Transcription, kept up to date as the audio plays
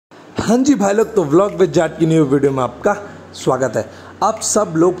हाँ जी भाई लोग, तो व्लॉग विद जाट की न्यू वीडियो में आपका स्वागत है। आप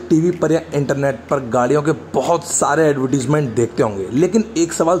सब लोग टीवी पर या इंटरनेट पर गाड़ियों के बहुत सारे एडवर्टीजमेंट देखते होंगे, लेकिन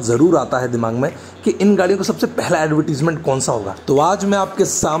एक सवाल ज़रूर आता है दिमाग में कि इन गाड़ियों का सबसे पहला एडवर्टीजमेंट कौन सा होगा। तो आज मैं आपके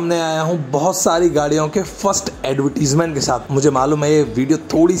सामने आया हूँ बहुत सारी गाड़ियों के फर्स्ट एडवर्टीजमेंट के साथ। मुझे मालूम है ये वीडियो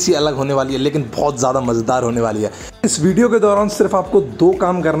थोड़ी सी अलग होने वाली है, लेकिन बहुत ज़्यादा मज़ेदार होने वाली है। इस वीडियो के दौरान सिर्फ आपको दो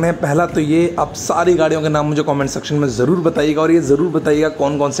काम करने हैं। पहला तो ये, आप सारी गाड़ियों के नाम मुझे कमेंट सेक्शन में ज़रूर बताइएगा और ये ज़रूर बताइएगा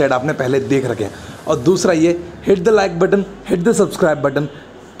कौन कौन से ऐड आपने पहले देख रखे हैं। और दूसरा ये, hit the like button, hit the subscribe button.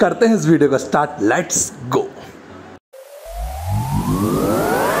 करते हैं इस वीडियो का स्टार्ट, लेट्स गो।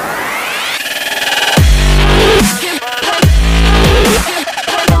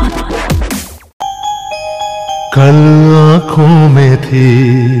 कल आँखों में थी,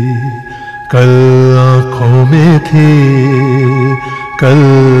 कल आँखों में थी, कल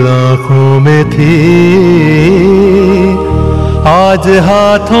आँखों में थी, आज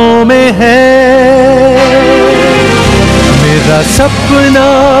हाथों में है। मेरा सपना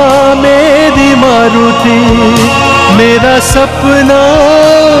मेरी मारुति, मेरा सपना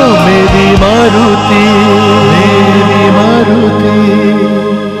मेरी मारुति, मेरी Maruti.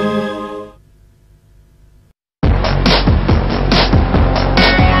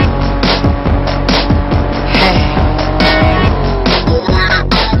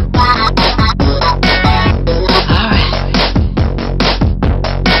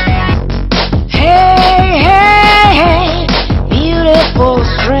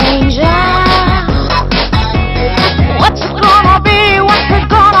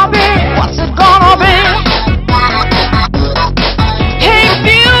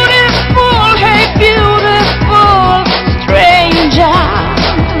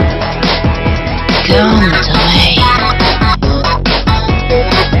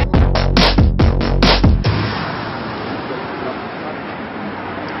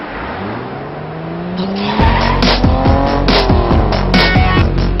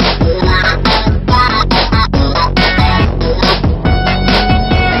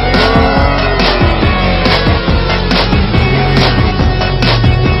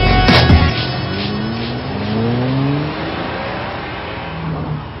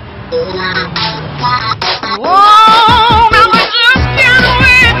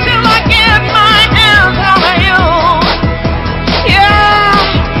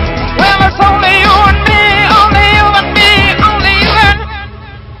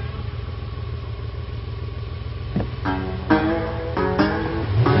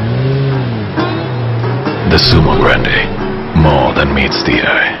 The Sumo Grande, more than meets the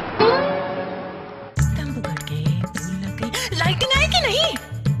eye. Lighting I कि नहीं?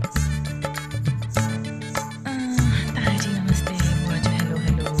 ताजी नमस्ते, बुआ जी हेलो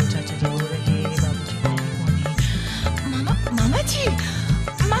हेलो, चाचा जी बोल रहे, बाबू जी बोल रहे,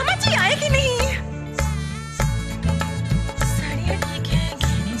 मामा जी आए कि नहीं? साड़ियाँ ठीक है,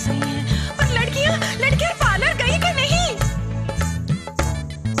 गहने सही है, और लड़कियाँ पार्लर गई कि नहीं?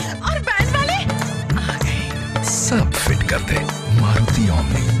 और बैंड वाले आ गए, सब फिट कर दे, मारुति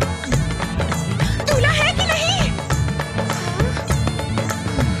ओमनी। दूल्हा है कि नहीं?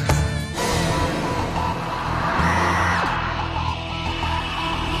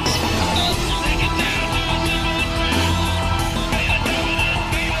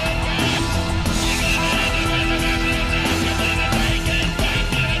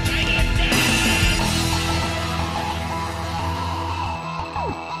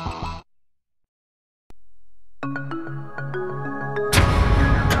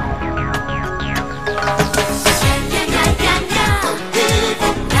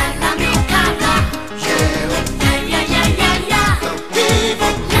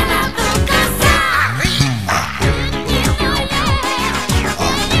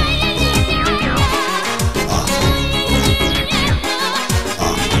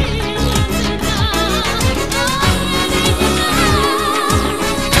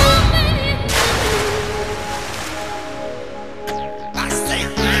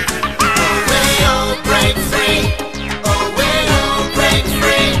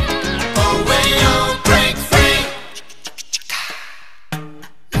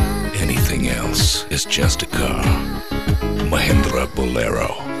 Is just a car. Mahindra Bolero.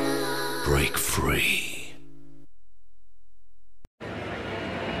 Break free.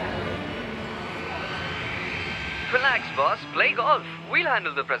 Relax, boss. Play golf. We'll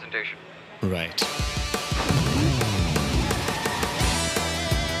handle the presentation. Right.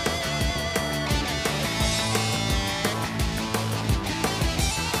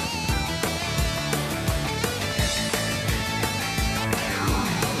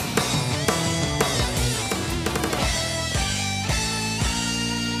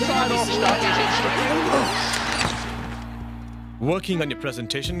 Working on your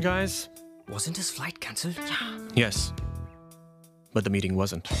presentation, guys? Wasn't his flight cancelled? Yes. But the meeting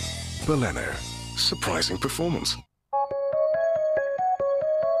wasn't. Baleno. Surprising performance.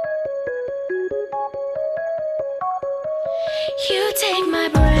 You take my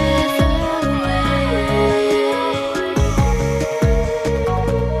breath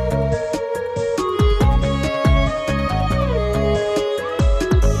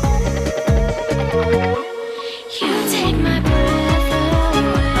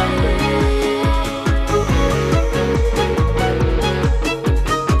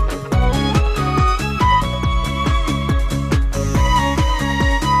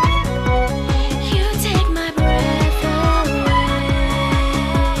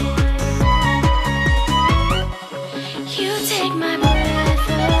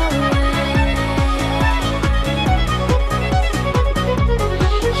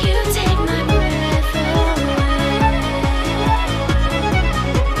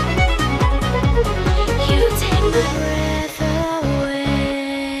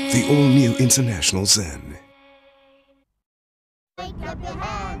The all-new International Zen. Clap your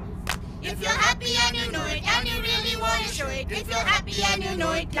hands. If you're happy and you know it, and you really want to show it. If you're happy and you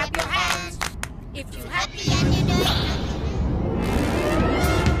know it, clap your hands. If you're happy and you know it.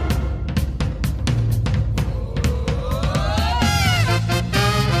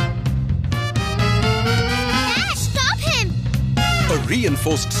 Dad, stop him! A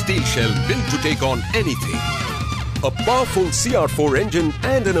reinforced steel shell built to take on anything. A powerful CR4 engine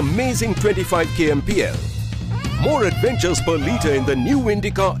and an amazing 25 kmpl. More adventures per litre in the new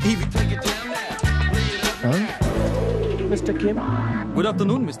Indica EV. Mr. Kim? Good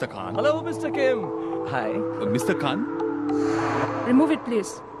afternoon, Mr. Khan. Hello, Mr. Kim. Hi. Mr. Khan? Remove it,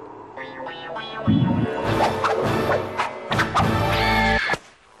 please.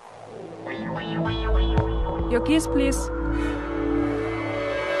 Your keys, please.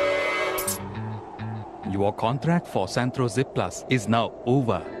 Your contract for Santro Zip Plus is now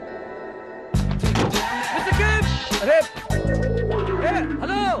over. Mr. Kim! Hey,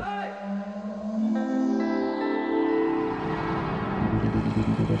 hello!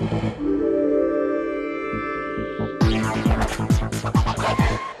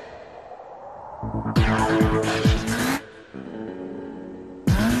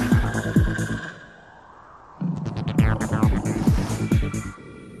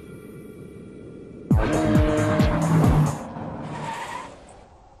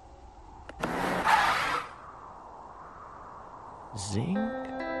 Zinc?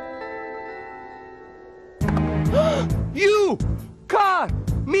 You! Car!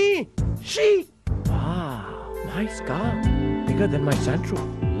 Me! She! Wow, nice car. Bigger than my Santro.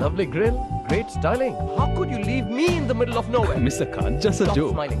 Lovely grill, great styling. How could you leave me in the middle of nowhere? Mr. Khan, just a Stop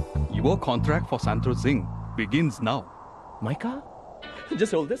joke. smiling. Your contract for Santro Zing begins now. My car?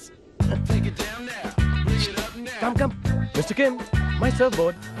 Just hold this. Come. Mr. Kim, my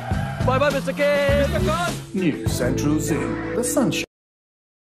surfboard. Bye-bye, Mr. Kim! Mr. Khan! New Central Zen. The sunshine.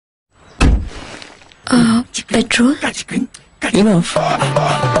 Petrol? Enough.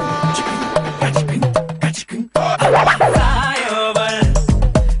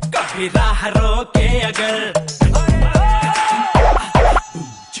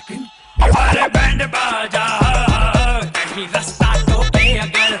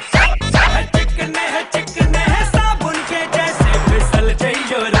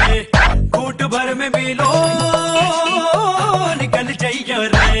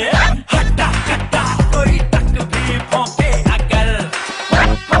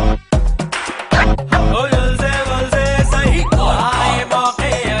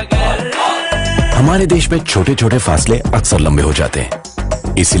 हमारे देश में छोटे छोटे फासले अक्सर लंबे हो जाते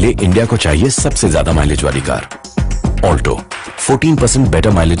हैं, इसलिए इंडिया को चाहिए सबसे ज्यादा माइलेज वाली car. Alto 14%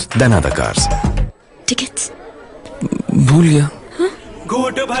 better mileage then other cars. Tickets भूल गया।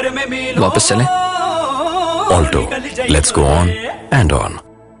 वापस चलें? Alto, let's go on and on.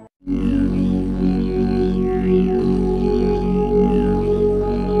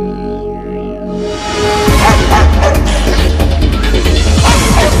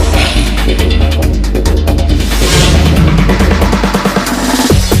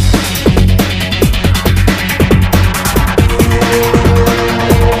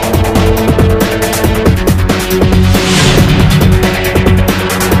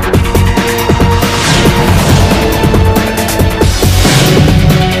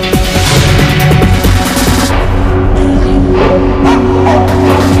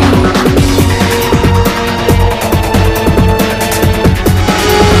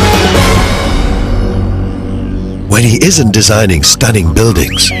 isn't designing stunning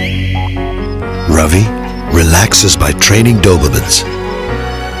buildings. Ravi relaxes by training Dobermans.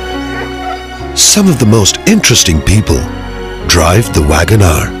 Some of the most interesting people drive the Wagon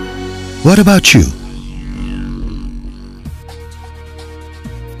R. What about you?